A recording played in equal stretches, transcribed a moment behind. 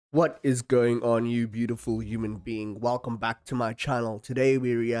What is going on, you beautiful human being? Welcome back to my channel. Today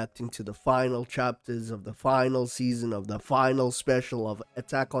we're reacting to the final chapters of the final season of the final special of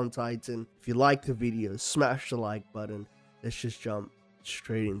Attack on Titan. If you like the video, smash the like button. Let's just jump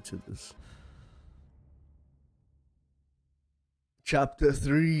straight into this. Chapter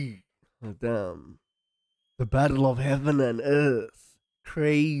 3. Oh, damn. The Battle of Heaven and Earth.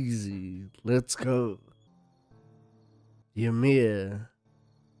 Crazy. Let's go. Ymir.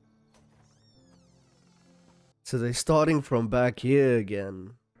 So they're starting from back here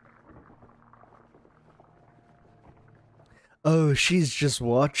again. Oh, she's just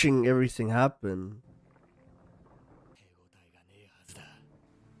watching everything happen.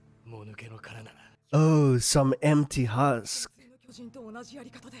 Oh, some empty husk.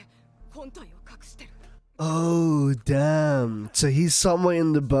 Oh, damn. So he's somewhere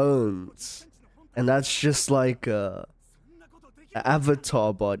in the bones. And that's just like a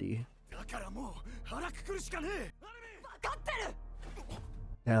avatar body.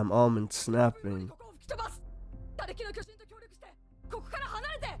 Damn, almond snapping.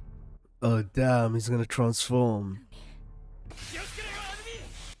 Oh damn, he's gonna transform.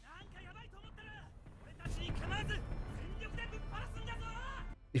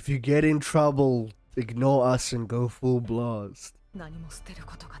 If you get in trouble, ignore us and go full blast.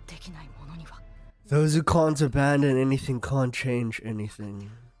 Those who can't abandon anything can't change anything.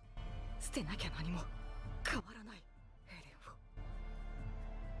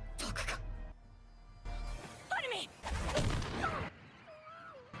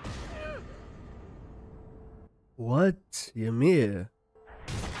 What? Ymir?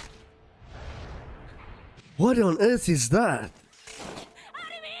 What on earth is that?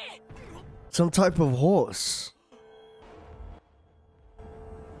 Some type of horse.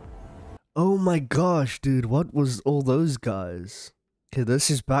 Oh my gosh, dude, what was all those guys? Okay,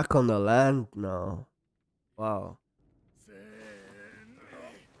 this is back on the land now. Wow.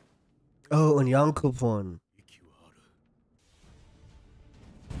 Oh, and Yankopon.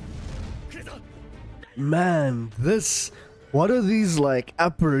 Man, this... What are these, like,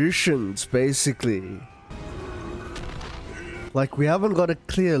 apparitions, basically? Like, we haven't got a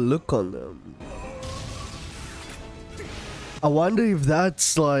clear look on them. I wonder if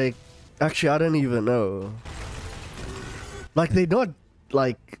that's, like... Actually, I don't even know. Like, they're not,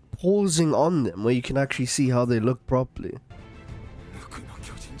 like, pausing on them where you can actually see how they look properly.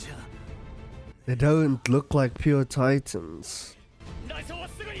 They don't look like pure titans.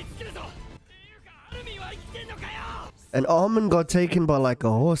 And Armin got taken by like a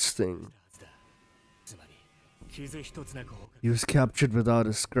horse thing. He was captured without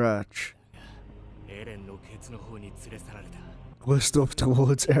a scratch. Whisked off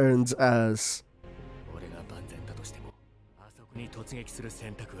towards Eren's ass.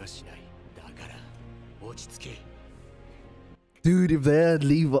 Dude, if they had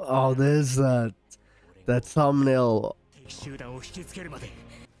leave... Oh, there's that thumbnail.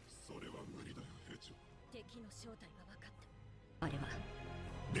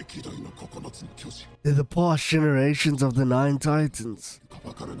 They're the past generations of the 9 Titans.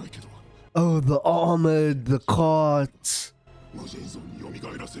 Oh, the armored, the carts.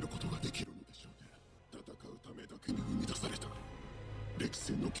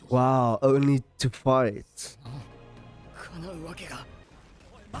 Wow, only to fight.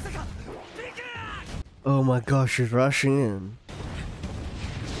 Oh my gosh, she's rushing in.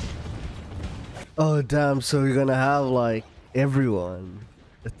 Oh damn, so we're gonna have like everyone.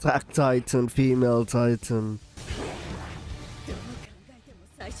 Attack Titan, female Titan.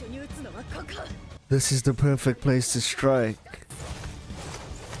 This is the perfect place to strike.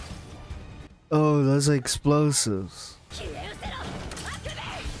 Oh, those are explosives.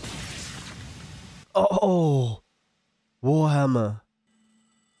 Oh! Warhammer.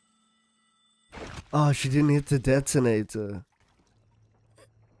 Oh, she didn't hit the detonator.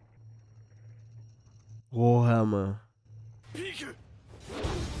 Warhammer.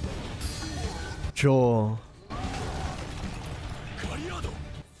 Jaw.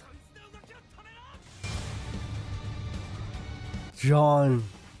 John.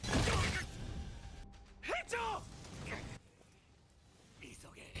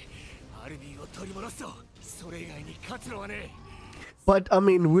 But I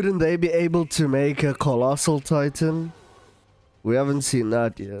mean, wouldn't they be able to make a colossal titan? We haven't seen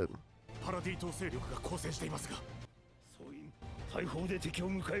that yet.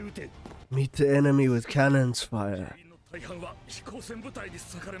 Meet the enemy with cannons fire.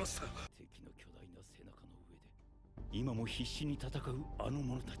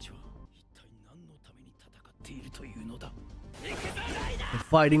 They're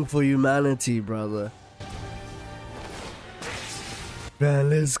fighting for humanity, brother. Man,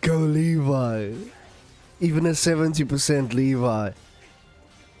 let's go, Levi. Even a 70% Levi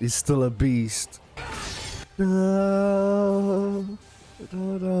is still a beast.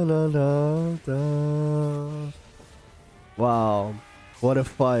 Wow, what a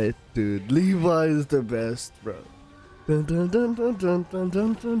fight, dude. Levi is the best, bro.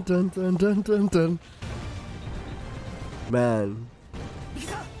 Man.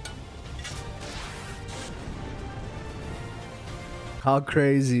 How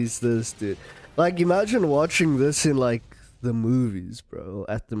crazy is this, dude? Like, imagine watching this in, like, the movies, bro.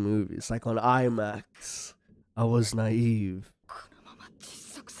 At the movies. Like, on IMAX. I was naive.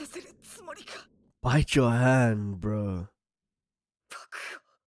 Bite your hand, bro.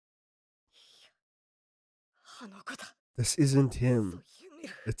 This isn't him.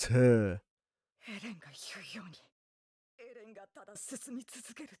 It's her.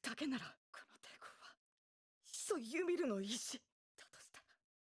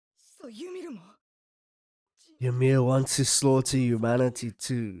 Ymir wants to slaughter humanity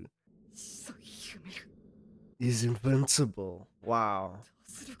too. He's invincible. Wow.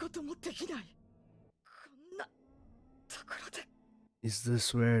 Is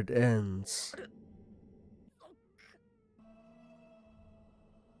this where it ends?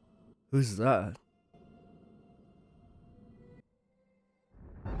 Who's that?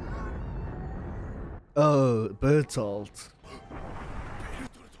 Oh, Bertolt.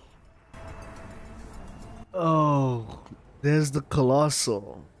 Oh, there's the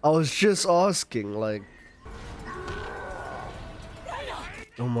Colossal. I was just asking, like...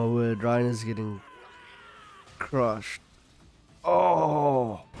 Oh my word, Reiner's getting crushed.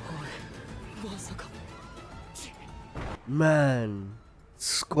 Oh! Man,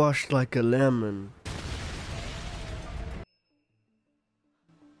 squashed like a lemon.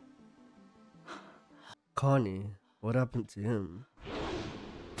 Connie, what happened to him?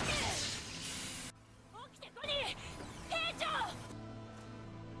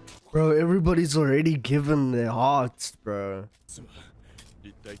 Bro, everybody's already given their hearts, bro.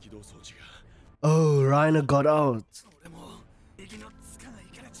 Oh, Reiner got out.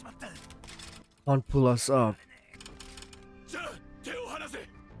 Can't pull us up.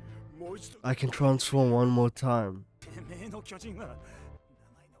 I can transform one more time.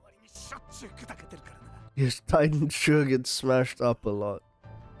 His Titan sure gets smashed up a lot.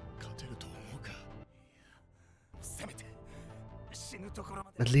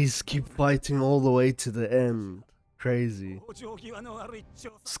 At least keep fighting all the way to the end. Crazy.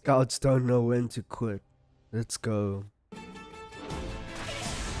 Scouts don't know when to quit. Let's go.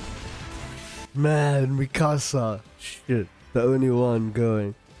 Man, Mikasa. Shit, the only one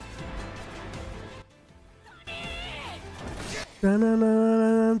going.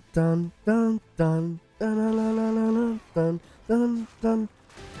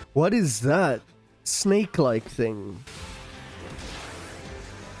 What is that snake-like thing?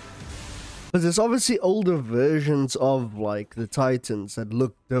 Because there's obviously older versions of, like, the Titans that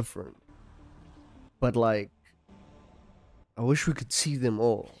look different. But, like, I wish we could see them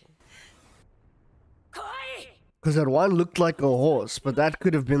all. Because that one looked like a horse, but that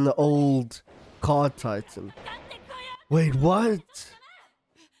could have been the old car Titan. Wait, what?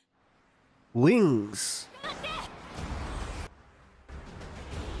 Wings?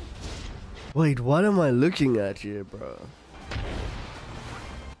 Wait, what am I looking at here, bro?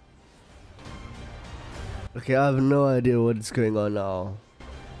 Okay, I have no idea what is going on now.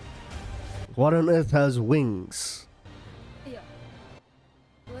 What on earth has wings?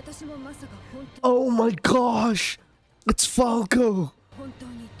 Oh my gosh! It's Falco!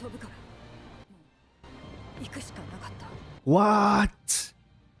 What?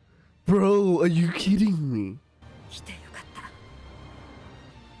 Bro, are you kidding me?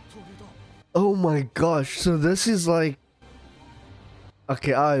 Oh my gosh, so this is like...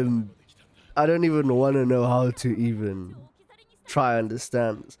 Okay, I don't even want to know how to even try and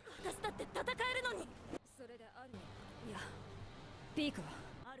understand this.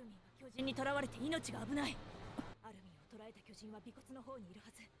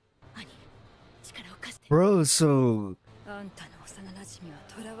 Bro, so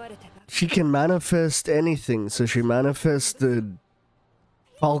she can manifest anything, so she manifested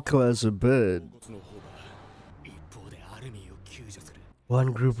Falco as a bird.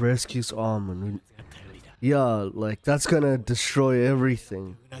 One group rescues Armin. Yeah, like that's gonna destroy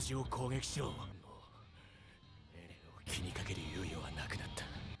everything.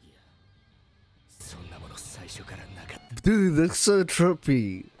 Dude, that's so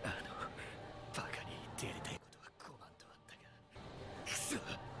trippy.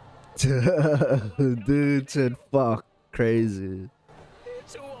 Dude said fuck. Crazy.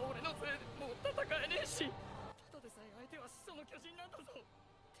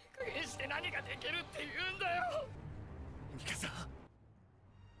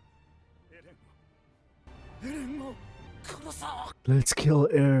 Let's kill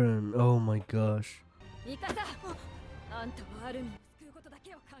Eren. Oh my gosh.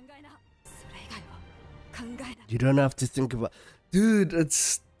 You don't have to think about... Dude,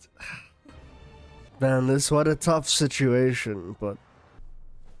 it's... Man, this what a tough situation, but...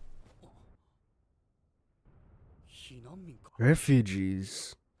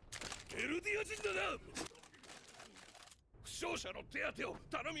 Refugees.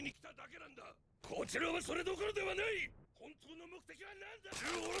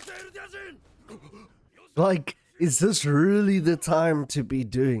 Like, is this really the time to be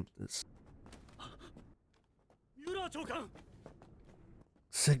doing this?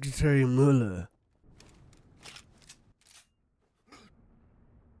 Secretary Mueller.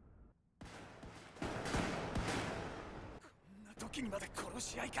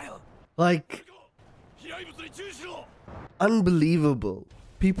 Like, unbelievable.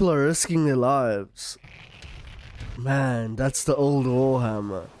 People are risking their lives. Man, that's the old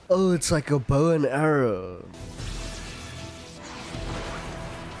Warhammer. Oh, it's like a bow and arrow.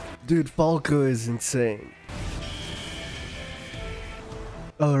 Dude, Falco is insane.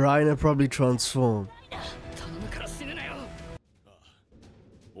 Oh, Reiner probably transformed.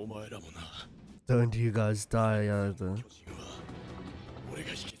 Don't you guys die either.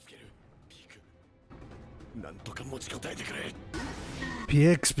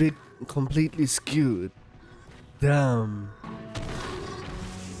 PX big completely skewed. Damn.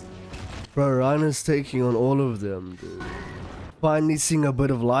 Bro, Reiner's taking on all of them, dude. Finally seeing a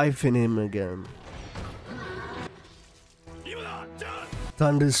bit of life in him again.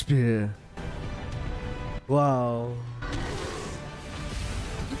 Thunder Spear. Wow.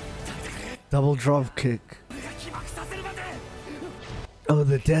 Double drop kick. Oh,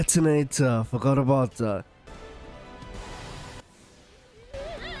 the detonator. Forgot about that.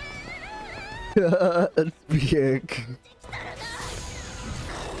 Big.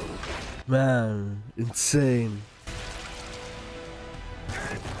 Man, insane.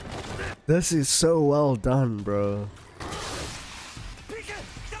 This is so well done, bro.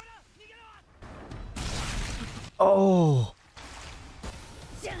 Oh.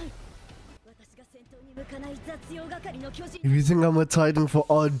 If you think I'm a Titan for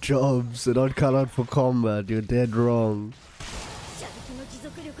odd jobs and not cut out for combat, you're dead wrong.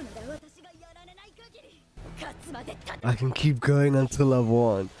 I can keep going until I've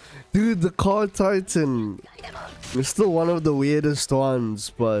won. Dude, the car Titan is still one of the weirdest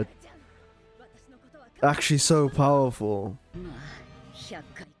ones, but actually so powerful.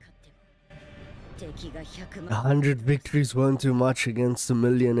 100 victories weren't too much against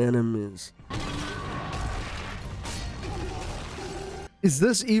 1,000,000 enemies. Is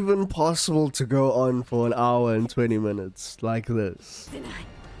this even possible to go on for an hour and 20 minutes like this?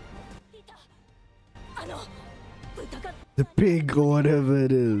 The pig or whatever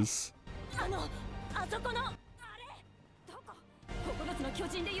it is.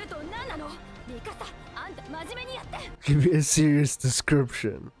 Give me a serious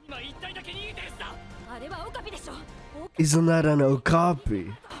description. Isn't that an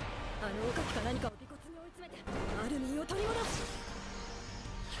okapi?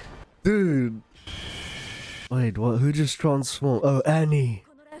 Dude. Wait, what? Who just transformed? Oh, Annie.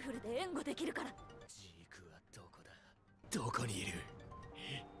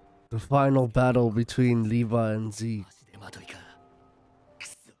 The final battle between Levi and Zeke.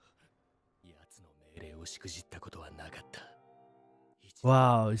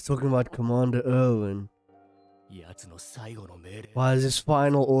 Wow, he's talking about Commander Irwin. Why does this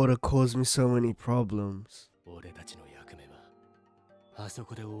final order cause me so many problems?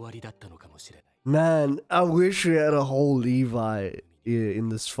 Man, I wish we had a whole Levi in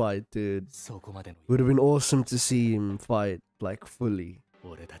this fight, dude. Would have been awesome to see him fight, like, fully.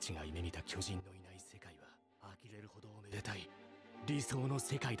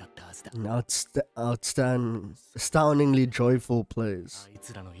 An astoundingly joyful place.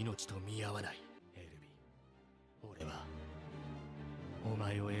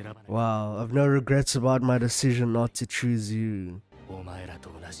 Wow, I've no regrets about my decision not to choose you.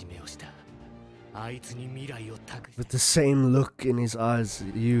 With the same look in his eyes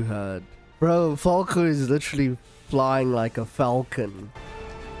you had. Bro, Falco is literally flying like a falcon.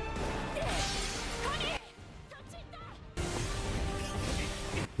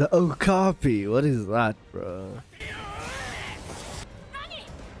 The Okapi, what is that, bro?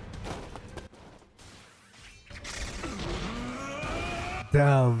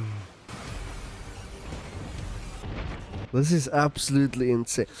 Damn. This is absolutely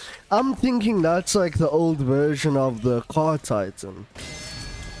insane. I'm thinking that's like the old version of the Car Titan.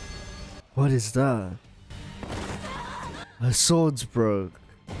 What is that? Her sword's broke.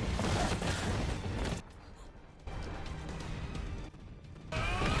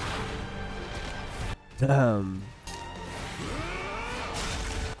 Damn.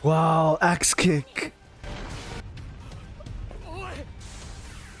 Wow, axe kick.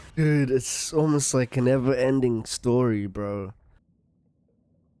 Dude, it's almost like a never-ending story, bro.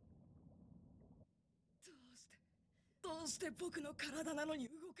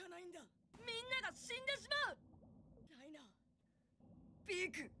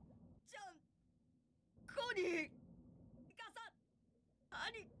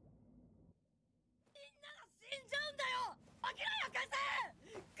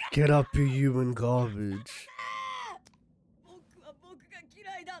 Get up, you human garbage.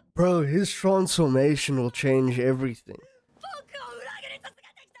 Bro, his transformation will change everything.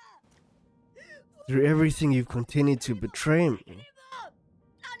 Through everything you've continued to betray me.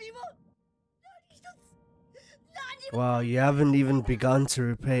 Wow, you haven't even begun to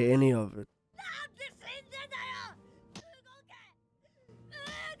repay any of it.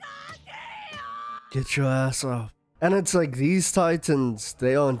 Get your ass up. And it's like these titans,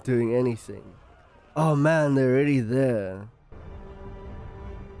 they aren't doing anything. Oh man, they're already there.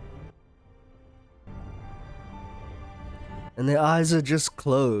 And their eyes are just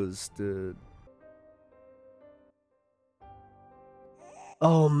closed, dude.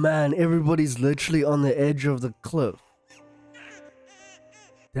 Oh man, everybody's literally on the edge of the cliff.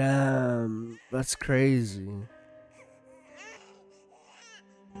 Damn, that's crazy.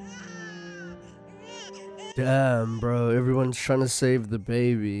 Damn, bro, everyone's trying to save the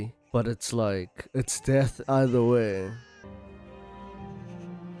baby, but it's like, it's death either way.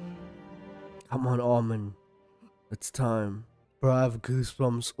 Come on, Armin. It's time. Bro, I have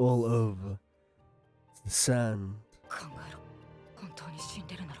goosebumps all over. It's the sand.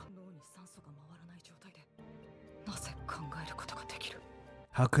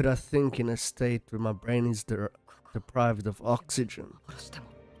 How could I think in a state where my brain is deprived of oxygen?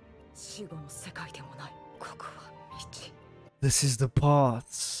 This is the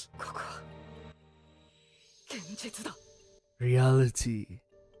paths. Reality.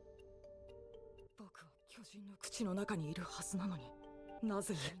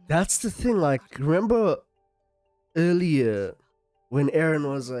 That's the thing, like, remember earlier when Eren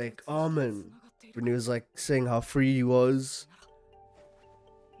was like, Armin, when he was like saying how free he was?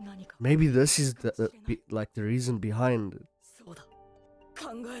 Maybe this is the reason behind it.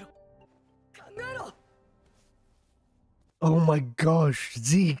 Oh my gosh,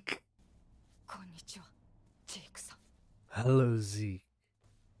 Zeke. Hello, Zeke.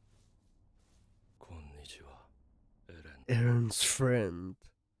 Eren's friend.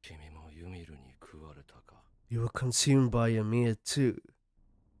 You were consumed by Ymir too.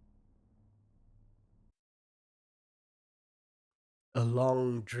 A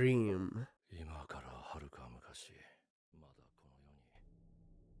long dream.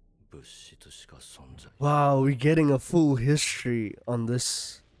 Wow, we're getting a full history on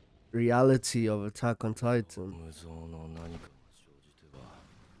this reality of Attack on Titan.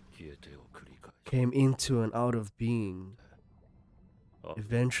 Came into and out of being.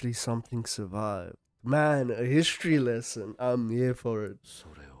 Eventually something survived. Man, a history lesson. I'm here for it.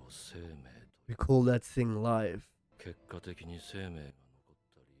 We call that thing life.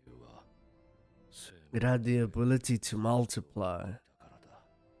 It had the ability to multiply.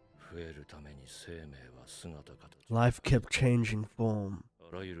 Life kept changing form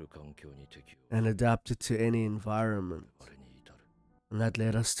and adapted to any environment. And that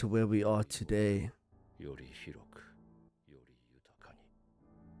led us to where we are today.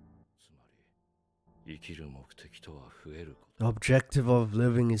 The objective of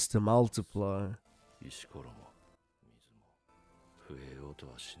living is to multiply.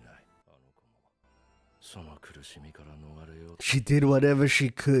 She did whatever she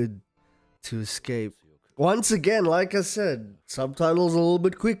could to escape. Once again, like I said, subtitles a little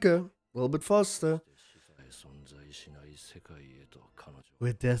bit quicker, a little bit faster.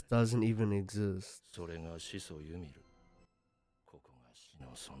 Where death doesn't even exist.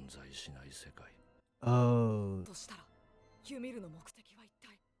 Oh.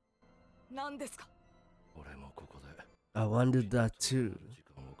 I wondered that too.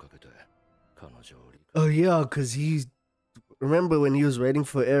 Oh yeah, because remember when he was waiting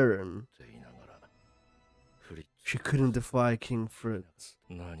for Eren? She couldn't defy King Fritz.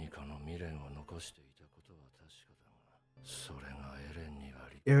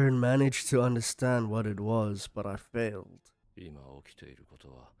 Eren managed to understand what it was, but I failed.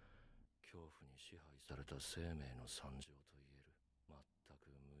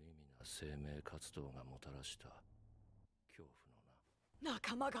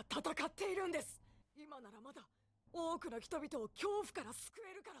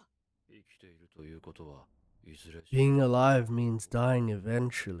 Being alive means dying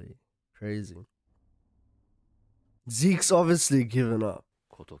eventually. Crazy. Zeke's obviously given up.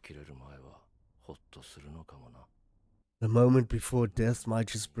 The moment before death might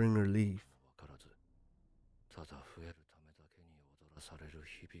just bring relief.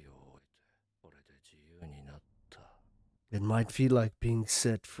 It might feel like being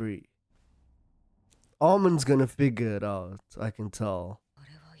set free. Armin's gonna figure it out, I can tell.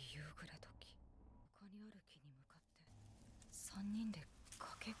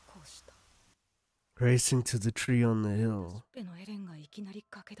 Racing to the tree on the hill.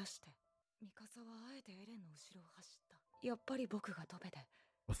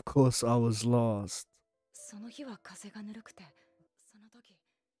 Of course I was lost.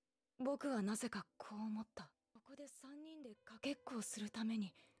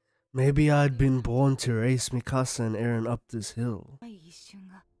 Maybe I'd been born to race Mikasa and Eren up this hill.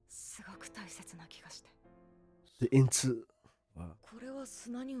 Wow.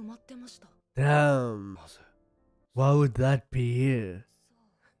 Damn. Why would that be here?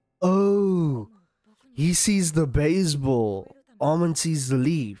 Oh, he sees the baseball. Armin sees the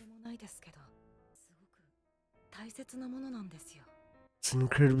leaf. It's an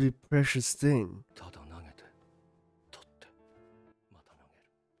incredibly precious thing.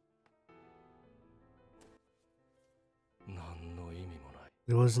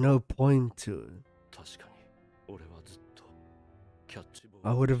 There was no point to it.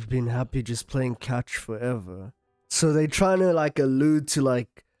 I would have been happy just playing catch forever. So they trying to like allude to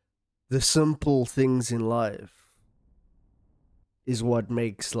like the simple things in life is what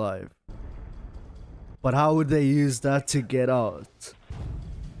makes life. But how would they use that to get out?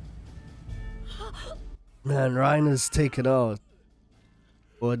 Man, Reiner's taken out.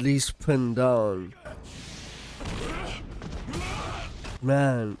 Or at least pinned down.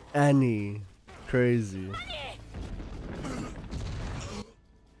 Man, Annie. Crazy.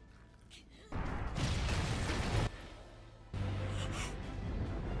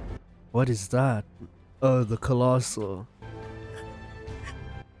 What is that? Oh, the Colossal.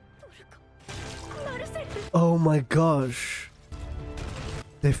 Oh my gosh.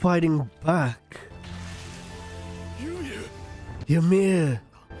 They're fighting back. Ymir.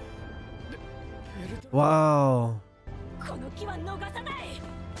 Wow.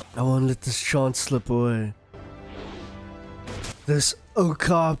 I won't let this chance slip away. This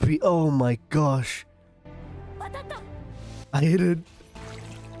Okapi. Oh my gosh. I hit it.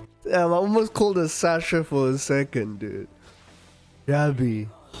 Damn, I almost called her Sasha for a second, dude. Gabby.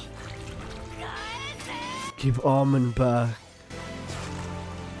 Keep Armin back.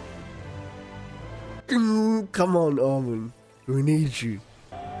 Come on, Armin. We need you.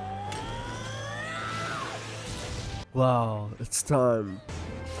 Wow, it's time.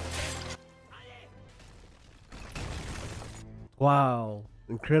 Wow,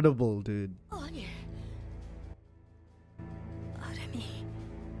 incredible, dude.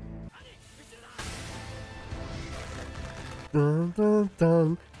 Dun, dun,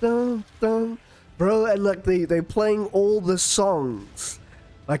 dun, dun, dun. Bro, and like they playing all the songs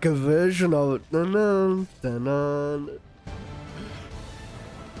like a version of it. Dun, dun, dun, dun.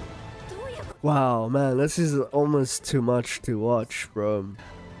 Wow, man, this is almost too much to watch, bro.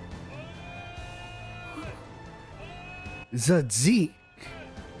 Is that Zeke?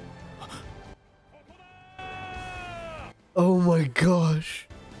 Oh my gosh.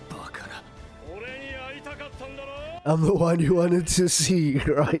 I'm the one you wanted to see,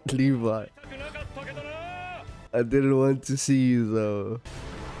 right, Levi? I didn't want to see you though.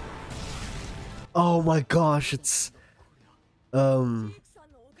 Oh my gosh, it's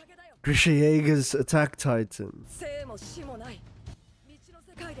Grisha Yeager's Attack Titan.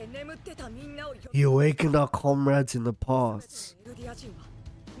 He awakened our comrades in the past.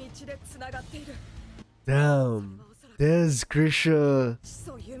 Damn, there's Grisha.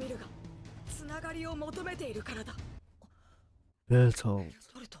 Bertolt.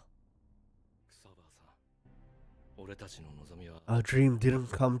 Our dream didn't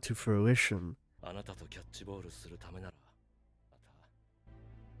come to fruition.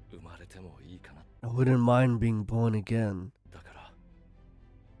 I wouldn't mind being born again.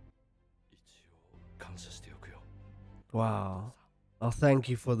 Wow. I'll thank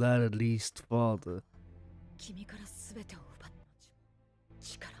you for that at least, Father.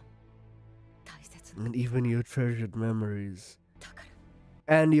 And even your treasured memories.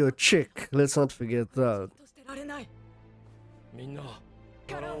 And your chick, let's not forget that.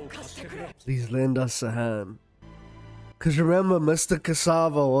 Please lend us a hand. Cause remember, Mr.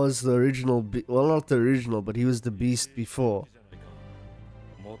 Cassava was the original, well, not the original, but he was the beast before.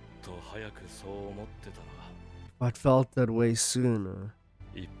 I'd felt that way sooner.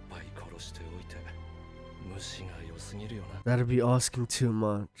 That'd be asking too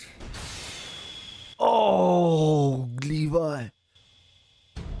much. Oh, Levi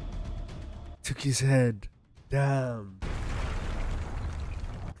took his head. Damn.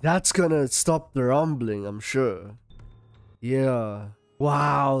 That's gonna stop the rumbling, I'm sure. Yeah.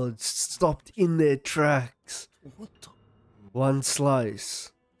 Wow, it stopped in their tracks. One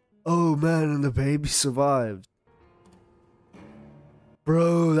slice. Oh man, and the baby survived.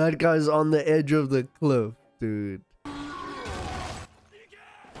 Bro, that guy's on the edge of the cliff, dude.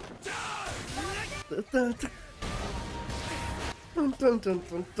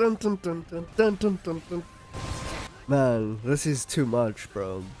 Man, this is too much,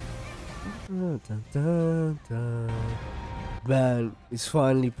 bro. Man, he's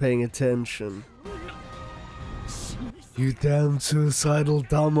finally paying attention. You damn suicidal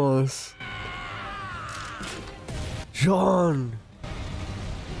dumbass. John!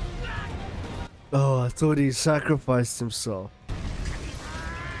 Oh, I thought he sacrificed himself.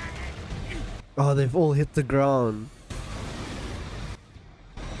 Oh, they've all hit the ground.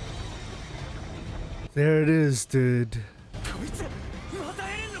 There it is, dude.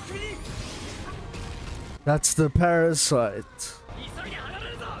 That's the parasite.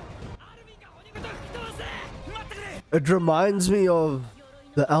 It reminds me of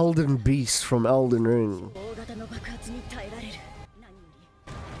the Elden Beast from Elden Ring.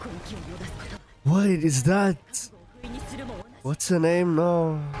 Wait, is that... What's her name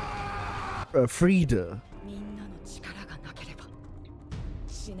now? Frida.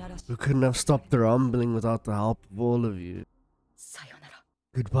 We couldn't have stopped the rumbling without the help of all of you.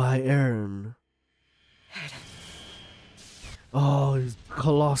 Goodbye, Aaron. Oh, he's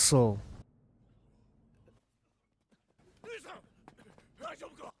colossal.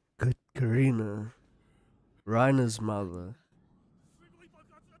 Good Karina. Reiner's mother.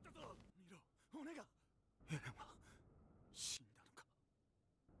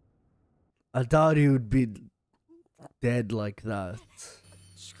 I doubt he would be dead like that.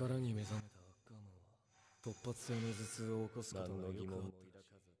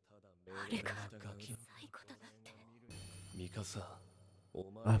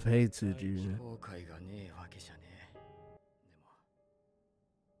 I've hated you.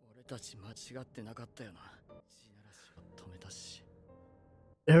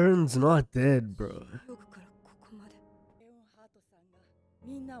 Aaron's not dead, bro.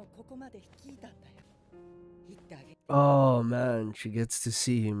 Oh man, she gets to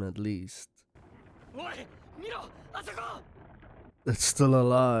see him at least. It's still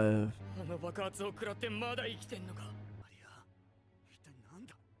alive.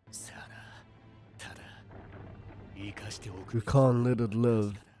 We can't let it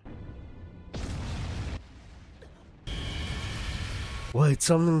live. Wait,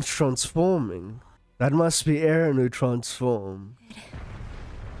 something's transforming. That must be Aaron who transformed.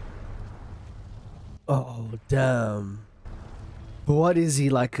 Oh, damn. But what is he,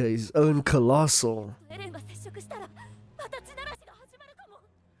 like his own colossal?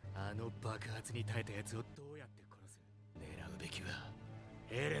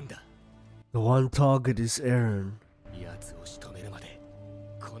 The one target is Aaron.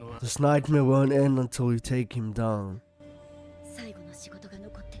 This nightmare won't end until we take him down.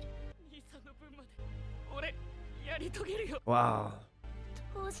 Wow.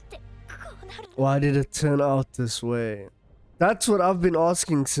 Why did it turn out this way? That's what I've been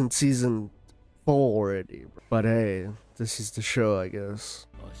asking since season 4 already. But hey, this is the show, I guess.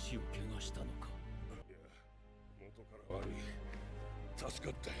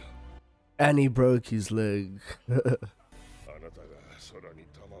 And he broke his leg.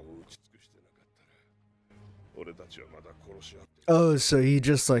 Oh, so he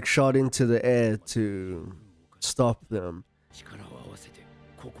just like shot into the air to stop them.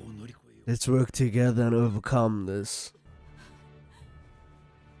 Let's work together and overcome this.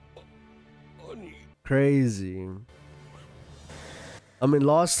 Crazy. I mean,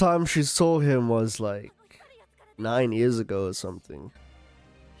 last time she saw him was like 9 years ago or something.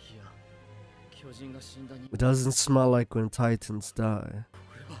 It doesn't smell like when Titans die.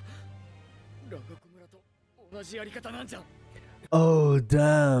 Oh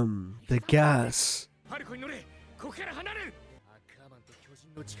damn, the gas.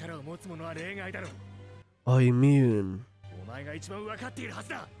 Oh, immune.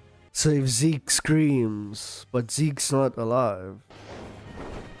 So if Zeke screams, but Zeke's not alive.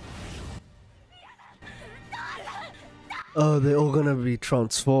 Oh, they're all gonna be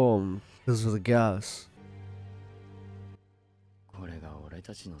transformed because of the gas.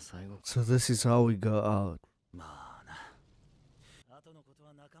 So this is how we go out.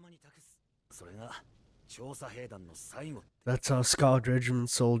 That's how Scout Regiment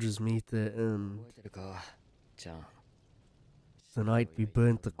soldiers meet their end. The night we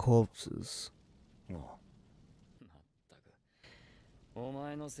burnt the corpses.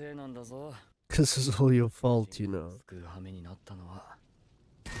 This is all your fault, you know.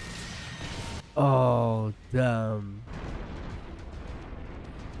 Oh, damn.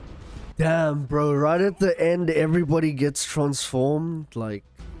 Damn, bro. Right at the end, everybody gets transformed. Like,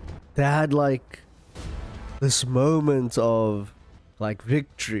 they had, like, this moment of, like,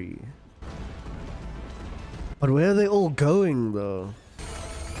 victory. But where are they all going, though?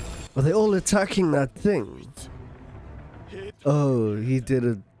 Are they all attacking that thing? Oh, he did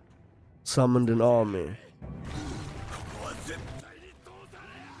it. Summoned an army.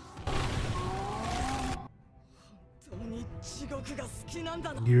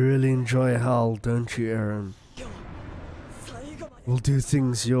 You really enjoy hell, don't you, Aaron? We'll do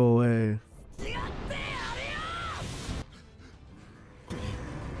things your way.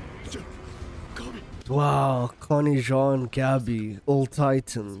 Wow, Connie, Jean, Gabby, all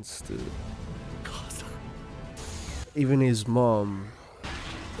titans, dude. Even his mom.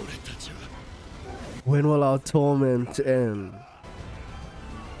 When will our torment end?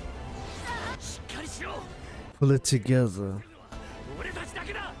 Pull it together.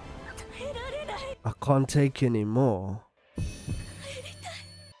 I can't take any more.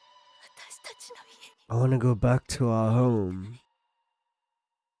 I want to go back to our home.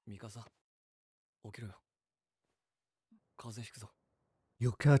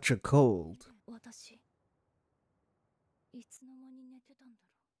 You'll catch a cold.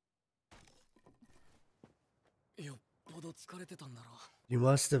 You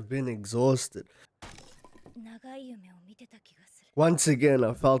must have been exhausted. Once again,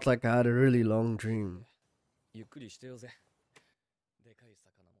 I felt like I had a really long dream.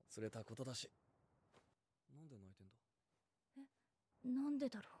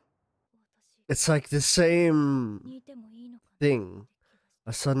 It's like the same thing.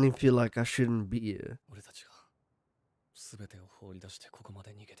 I suddenly feel like I shouldn't be here.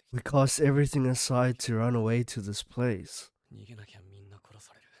 We cast everything aside to run away to this place.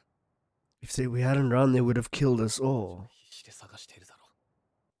 If we hadn't run, they would have killed us all.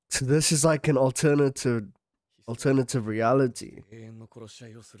 So this is like an alternative reality.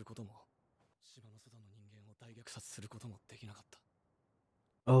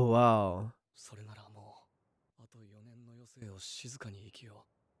 Oh wow.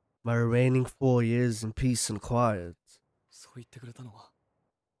 My remaining 4 years in peace and quiet.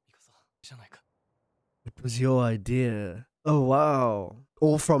 It was your idea. Oh wow.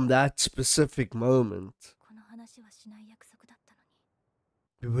 All from that specific moment.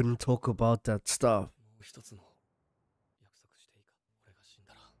 We wouldn't talk about that stuff.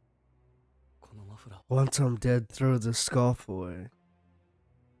 Once I'm dead, throw the scarf away.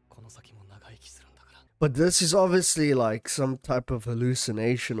 But this is obviously like some type of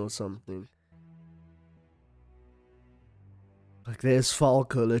hallucination or something. Like there's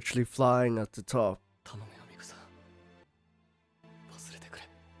Falco literally flying at the top.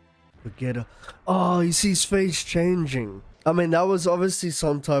 Forget her. Oh, you see his face changing. I mean, that was obviously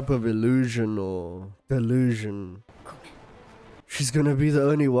some type of illusion or delusion. She's gonna be the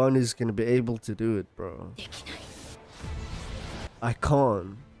only one who's gonna be able to do it, bro. I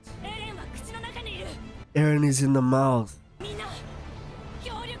can't. Eren is in the mouth.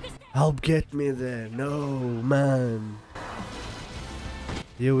 Help get me there. No, man.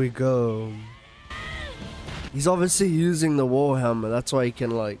 Here we go. He's obviously using the Warhammer. That's why he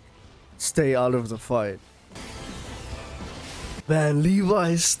can, like, stay out of the fight. Man,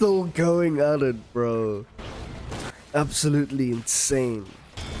 Levi is still going at it, bro. Absolutely insane.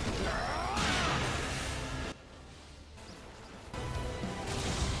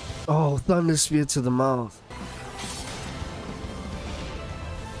 Oh, Thunder Spear to the mouth.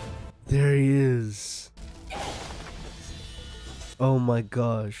 There he is. Oh my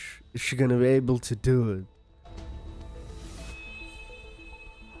gosh. Is she gonna be able to do it?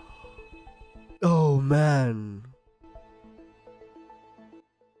 Oh man.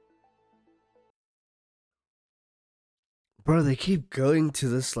 Bro, they keep going to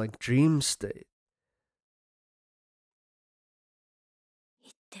this like dream state.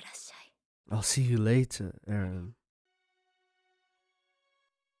 I'll see you later, Aaron.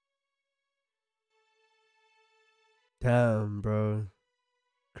 Damn, bro.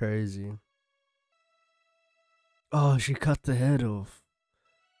 Crazy. Oh, she cut the head off.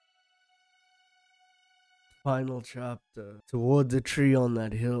 Final chapter. Toward the tree on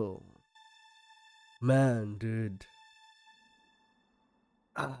that hill. Man, dude.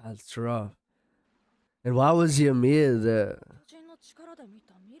 Ah, that's rough. And why was Ymir there?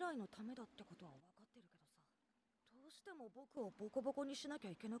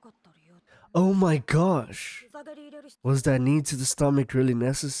 Oh my gosh. Was that knee to the stomach really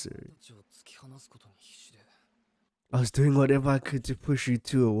necessary? I was doing whatever I could to push you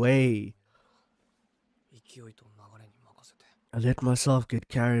two away. I let myself get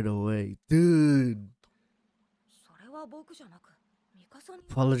carried away. Dude.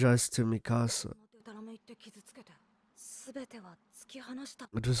 Apologize to Mikasa.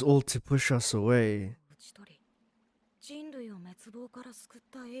 It was all to push us away.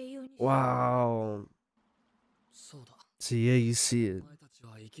 Wow. So yeah, you see it.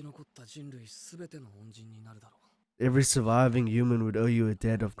 Every surviving human would owe you a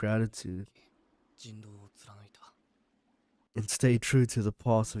debt of gratitude. And stay true to the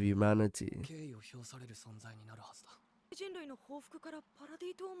path of humanity.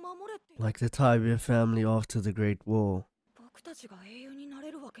 Like the Tibia family after the Great War.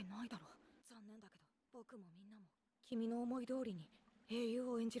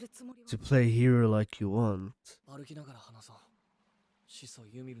 To play hero like you want.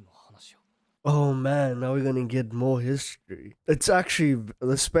 Oh man, now we're gonna get more history. It's actually,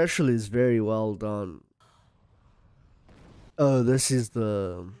 the special is very well done. Oh, this is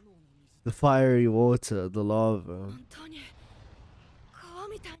the fiery water, the lava.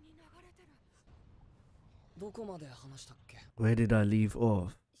 Where did I leave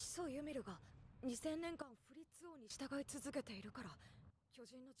off?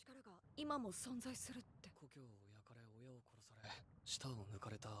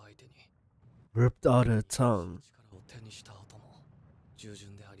 Ripped out her tongue.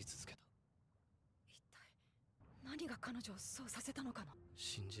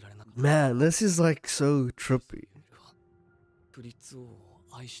 Man, this is like so trippy.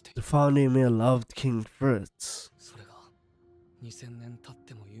 The founder Ymir loved King Fritz.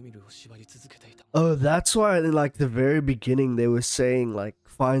 Oh, that's why in like the very beginning they were saying like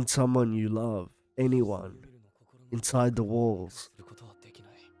find someone you love, anyone, inside the walls.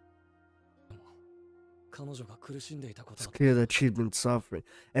 It's clear that she'd been suffering.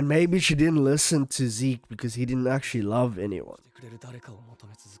 And maybe she didn't listen to Zeke because he didn't actually love anyone.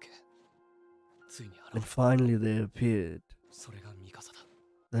 And finally they appeared.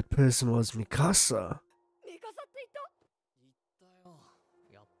 That person was Mikasa.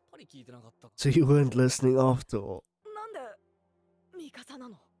 So you weren't listening after all.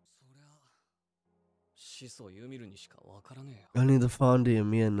 Only the founder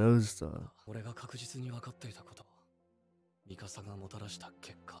Ymir knows that.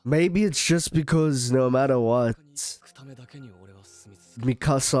 Maybe it's just because no matter what,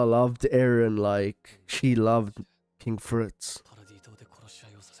 Mikasa loved Eren like she loved King Fritz.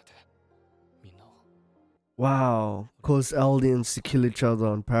 Wow, caused Eldians to kill each other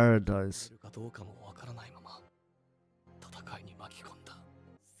on Paradise.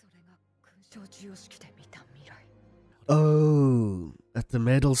 Oh, at the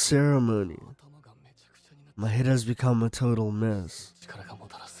medal ceremony. My head has become a total mess.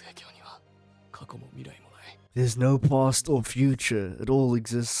 There's no past or future, it all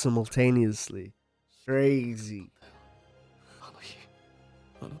exists simultaneously. Crazy.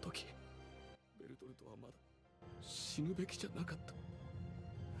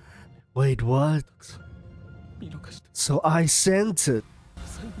 Wait, what? So I sent it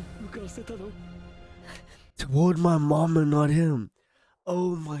toward my mom and not him.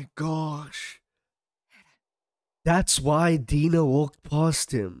 Oh my gosh. That's why Dina walked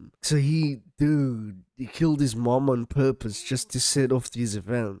past him. So dude, he killed his mom on purpose just to set off these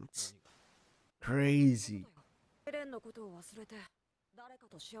events. Crazy.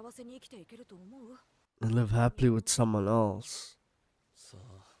 And live happily with someone else.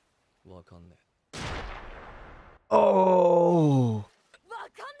 Oh!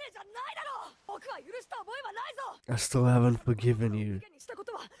 I still haven't forgiven you.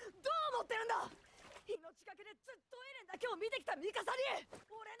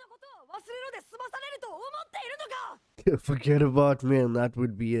 Forget about me and that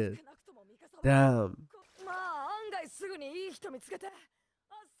would be it. Damn.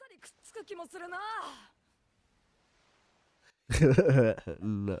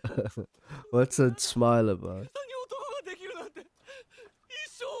 No. What's that smile about?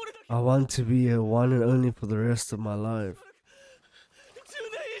 I want to be a one and only for the rest of my life.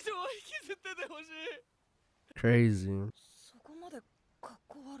 Crazy.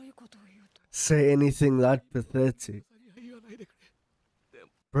 Say anything that pathetic.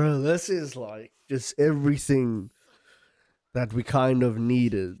 Bro, this is like just everything that we kind of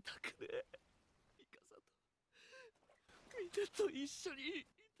needed.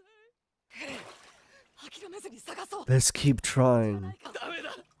 Let's keep trying.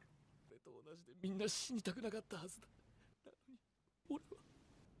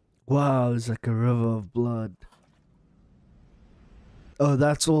 Wow, it's like a river of blood. Oh,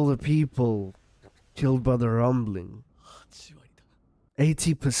 that's all the people killed by the rumbling.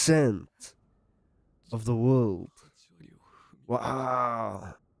 80% of the world.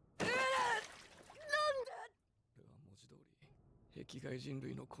 Wow.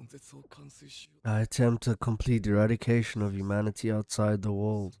 I attempt a complete eradication of humanity outside the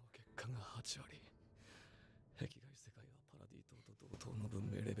world.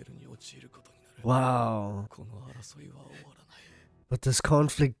 Wow. But this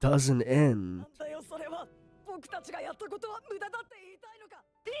conflict doesn't end.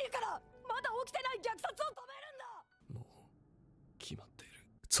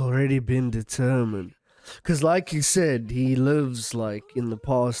 It's already been determined. Because like you said, he lives like in the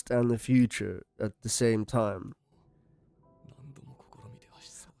past and the future at the same time.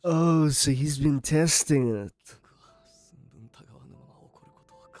 Oh, so he's been testing it.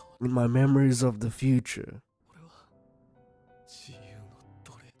 In my memories of the future.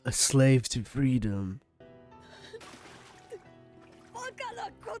 A slave to freedom.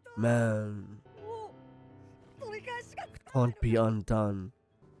 Man. It can't be undone.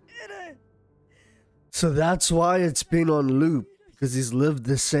 So that's why it's been on loop. Because he's lived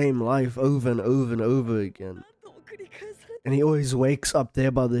the same life over and over and over again. And he always wakes up there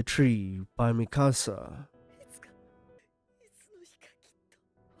by the tree, by Mikasa.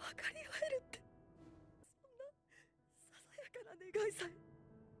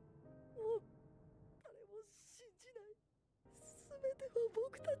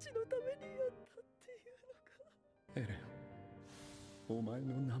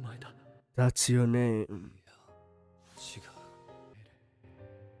 That's your name.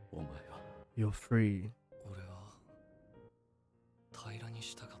 You're free.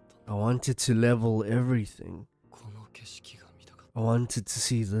 I wanted to level everything. I wanted to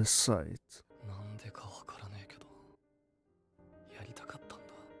see this sight.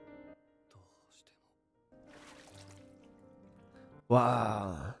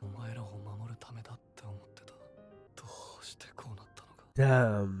 Wow.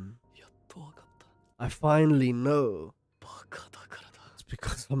 Damn. I finally know. It's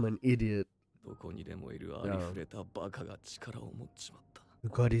because I'm an idiot. Who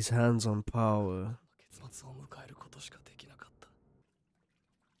got his hands on power.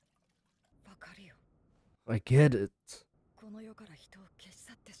 I get it.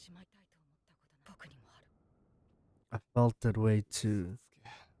 I felt that way too.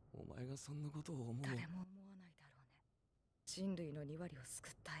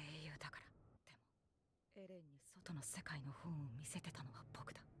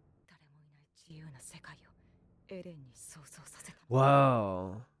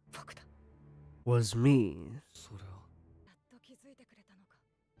 Wow. Was me.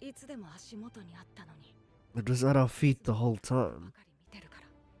 It was at our feet the whole time.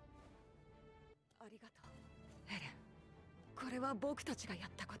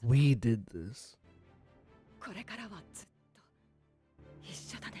 We did this.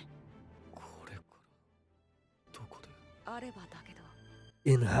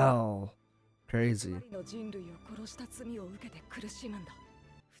 In hell. Crazy.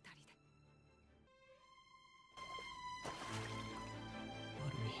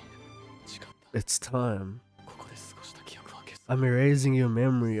 It's time. I'm erasing your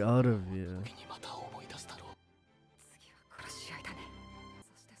memory out of here.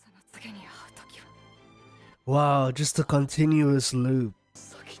 Wow, just a continuous loop.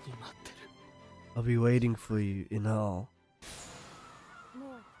 I'll be waiting for you in hell.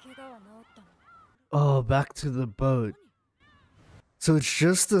 Oh, back to the boat. So it's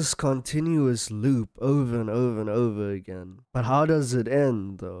just this continuous loop over and over and over again. But how does it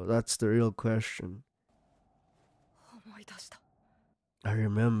end though? That's the real question. I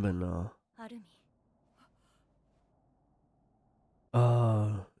remember now.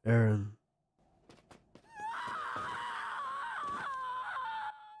 Aaron.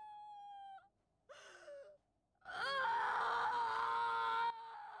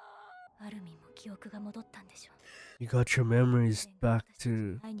 You got your memories back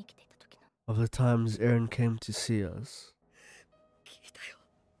to of the times Aaron came to see us.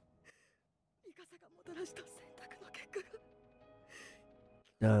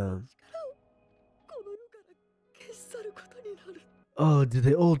 Damn. Oh, did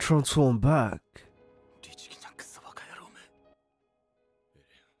they all transform back?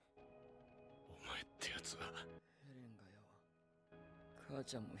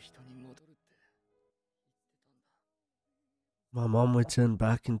 My mom would turn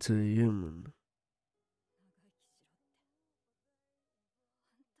back into a human.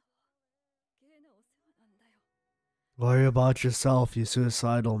 Worry about yourself, you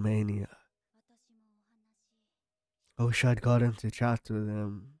suicidal maniac. I wish I'd got him to chat with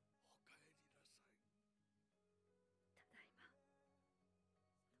him.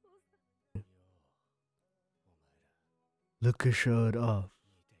 Luca showed up.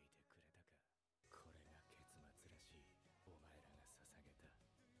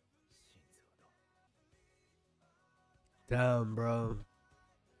 Damn, bro.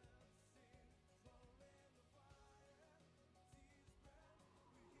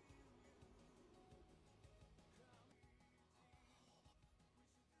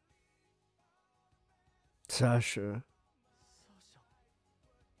 Sasha.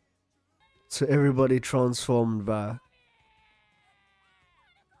 So everybody transformed back.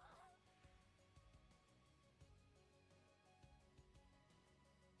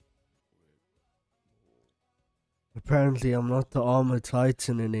 Apparently I'm not the armor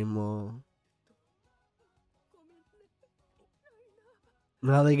titan anymore.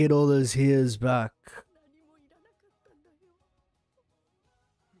 Now they get all those hears back.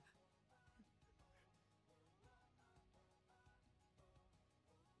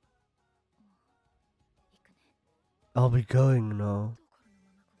 I'll be going now.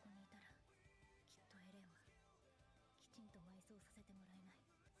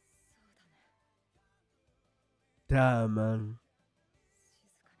 Damn, man.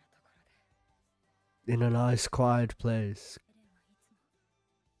 In a nice quiet place.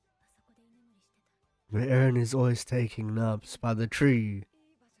 Where Aaron is always taking naps by the tree.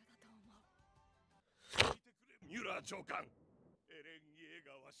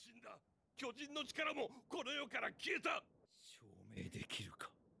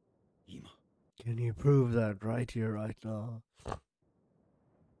 Can you prove that right here, right now?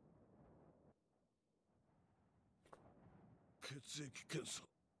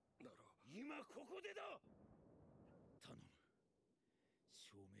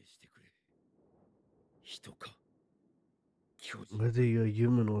 Whether you're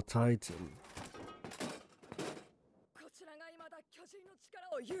human or titan.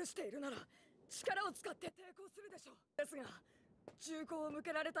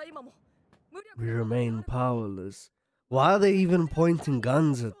 We remain powerless. Why are they even pointing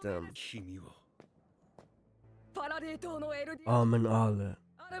guns at them? Amen Ale.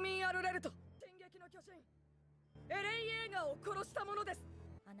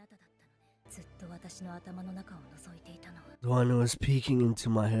 The one who was peeking into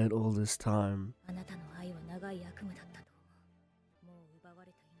my head all this time.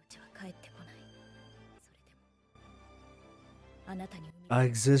 I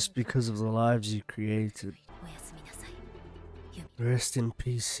exist because of the lives you created. Rest in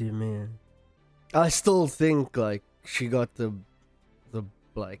peace, Ymir. I still think like she got the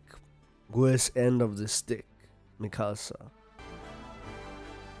like worst end of the stick, Mikasa.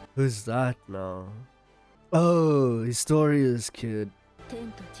 Who's that now? Oh, Historia's kid.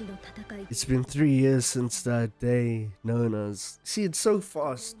 It's been 3 years since that day known as... See, it's so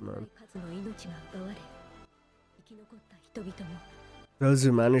fast, man. Those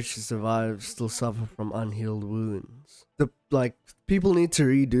who manage to survive still suffer from unhealed wounds. People need to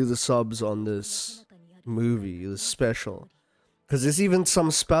redo the subs on this movie, this special. Because there's even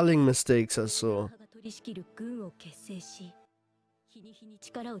some spelling mistakes I saw.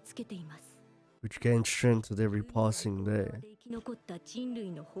 Which gains strength with every passing day.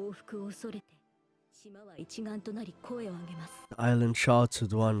 The island shouts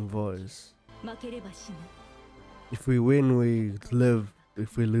with one voice. If we win, we live.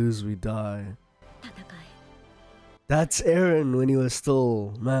 If we lose, we die. That's Aaron when he was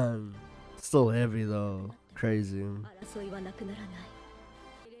still, man, still heavy though. Crazy.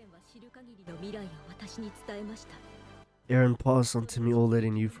 Aaron passed on to me all that he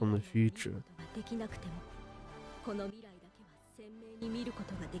knew from the future.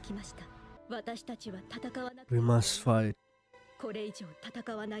 We must fight,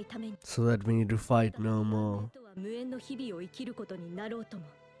 so that we need to fight no more.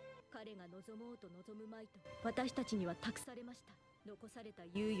 彼が望もうと望むまいと私たちには託されました。残された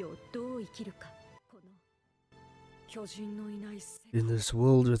猶予をどう生きるか。この巨人のいない世界。 In this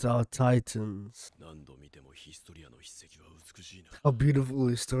world without titans. 何度見てもヒストリアの筆跡は美しいな。 How beautiful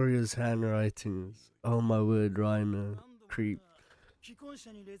Historia's handwriting is. Oh my word, Rhino. Creep. 既婚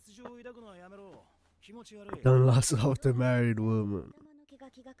者に劣情を抱くのはやめろ。気持ち悪い。 Don't lust after married woman. 頭の毛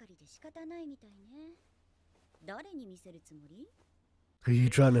が気がかりで仕方ないみたいね。誰に見せるつもり？ Who are you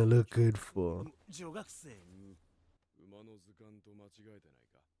trying to look good for? 女学生に。馬の図鑑と間違えてない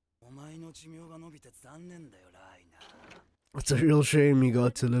か。お前の寿命が伸びて残念だよ、ライナー。 It's a real shame you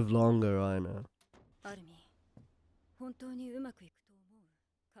got to live longer, Rhino. アルミ、本当にうまくいくと思う？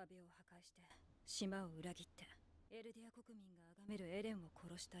壁を破壊して島を裏切ってエルディア国民が崇めるエレンを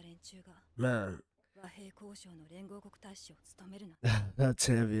殺した連中が Man, 和平交渉の連合国大使を務めるな。 that's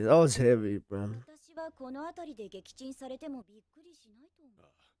heavy. That was heavy, man. 私はこの辺りで撃沈されてもびっくりしないと思う。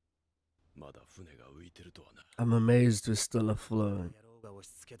まだ船が浮いてるとはな。 I'm amazed we're still afloat. 野郎が押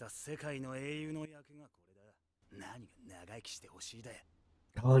し付けた世界の英雄の役がこれだ。何が長生きしてほしいだよ。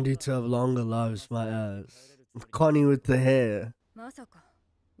 I want you to have longer lives, my ass. Connie with the hair. まさか。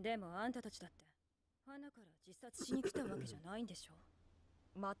でもあんたたちだって花から自殺しに来たわけじゃないんでしょ。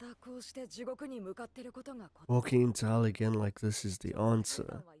またこうして地獄に向かってることが Walking into hell again like this is the answer.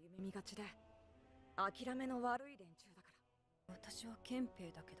 夢見がちで諦めの悪い連中だから。私は憲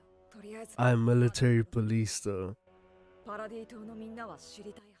兵だけど、とりあえず I'm military police, though. パラディ島のみんなは知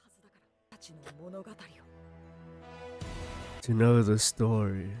りたいはずだから、たちの物語を。 To know the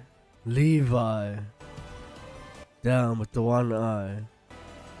story. Levi. Down with the one eye.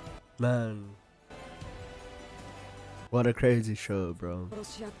 Man. What a crazy show, bro. 殺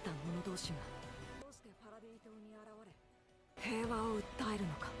し合った者同士がどうしてパラディ島に現れ平和を訴える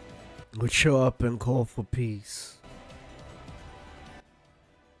のか。 Would show up and call for peace.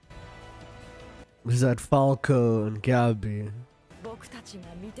 Is that Falco and Gabby? 僕たち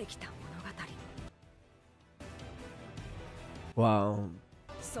が見てきた物語、 Wow.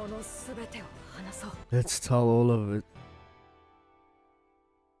 そのすべてを話そう。 Let's tell all of it.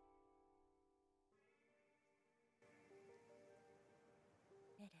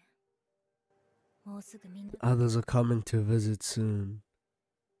 Others are coming to visit soon.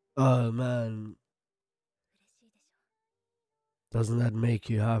 Oh man. Doesn't that make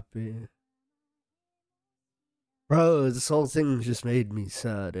you happy? Bro, this whole thing just made me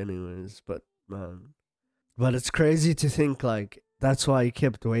sad anyways, but man. But it's crazy to think like that's why he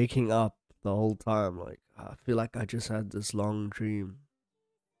kept waking up the whole time. Like I feel like I just had this long dream.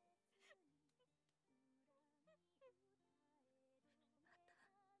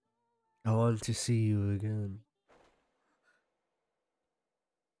 I want to see you again.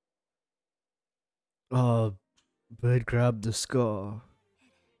 Oh, Bird grabbed the scar.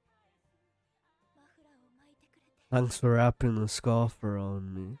 Thanks for wrapping the scarf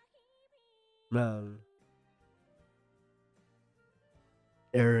around me. Man.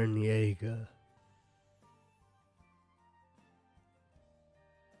 Eren Yeager.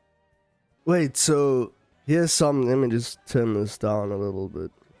 Wait, so here's something. Let me just turn this down a little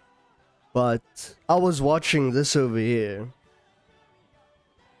bit. But I was watching this over here.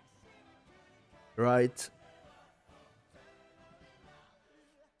 Right?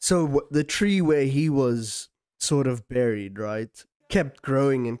 So the tree where he was sort of buried, right? Kept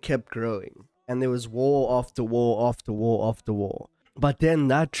growing and kept growing. And there was war after war after war after war. But then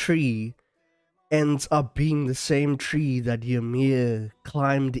that tree ends up being the same tree that Ymir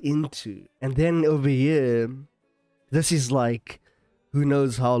climbed into. And then over here, this is like, who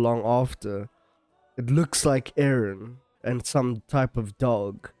knows how long after. It looks like Eren and some type of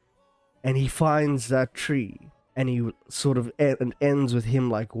dog. And he finds that tree. And he sort of ends with him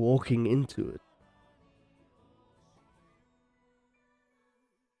like walking into it.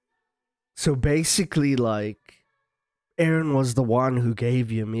 So basically like, Eren was the one who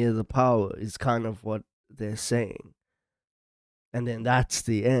gave Ymir the power, is kind of what they're saying. And then that's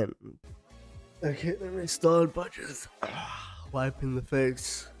the end. Okay, let me start by just wiping the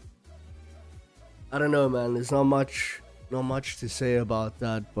face. I don't know, man, there's not much to say about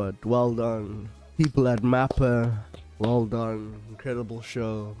that, but well done. People at Mappa, well done. Incredible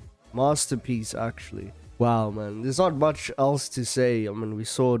show. Masterpiece, actually. Wow, man, there's not much else to say. I mean, we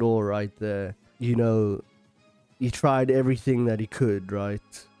saw it all right there. You know, he tried everything that he could, right?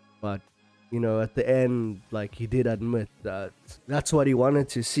 But, you know, at the end, like, he did admit that that's what he wanted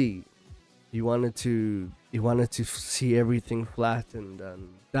to see. He wanted to see everything flattened, and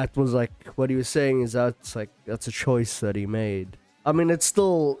that was like, what he was saying is that's a choice that he made. I mean, it's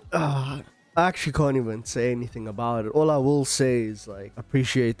still, I actually can't even say anything about it. All I will say is like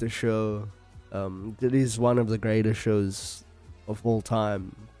appreciate the show. It is one of the greatest shows of all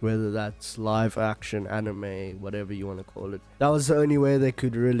time, whether that's live action, anime, whatever you want to call it. That was the only way they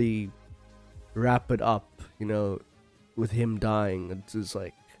could really wrap it up, you know, with him dying. It's just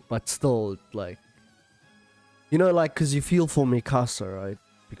like, but still, like, you know, like, because you feel for Mikasa, right?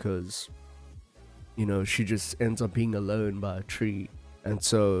 Because, you know, she just ends up being alone by a tree. And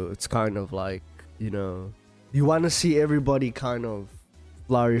so it's kind of like, you know, you want to see everybody kind of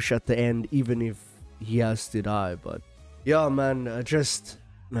flourish at the end, even if he has to die. But yeah, man,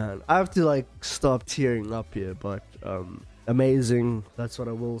 man, I have to like stop tearing up here. But amazing, that's what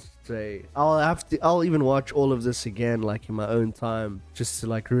I will say. I'll even watch all of this again, like in my own time, just to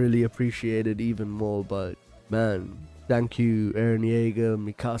like really appreciate it even more. But man, thank you, Eren Yeager,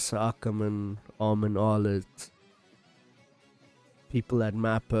 Mikasa, Ackerman, Armin Arlet, people at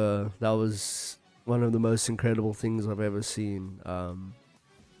Mappa. That was one of the most incredible things I've ever seen.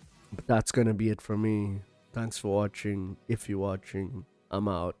 But that's gonna be it for me. Thanks for watching. If you're watching, I'm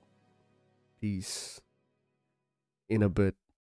out. Peace. In a bit.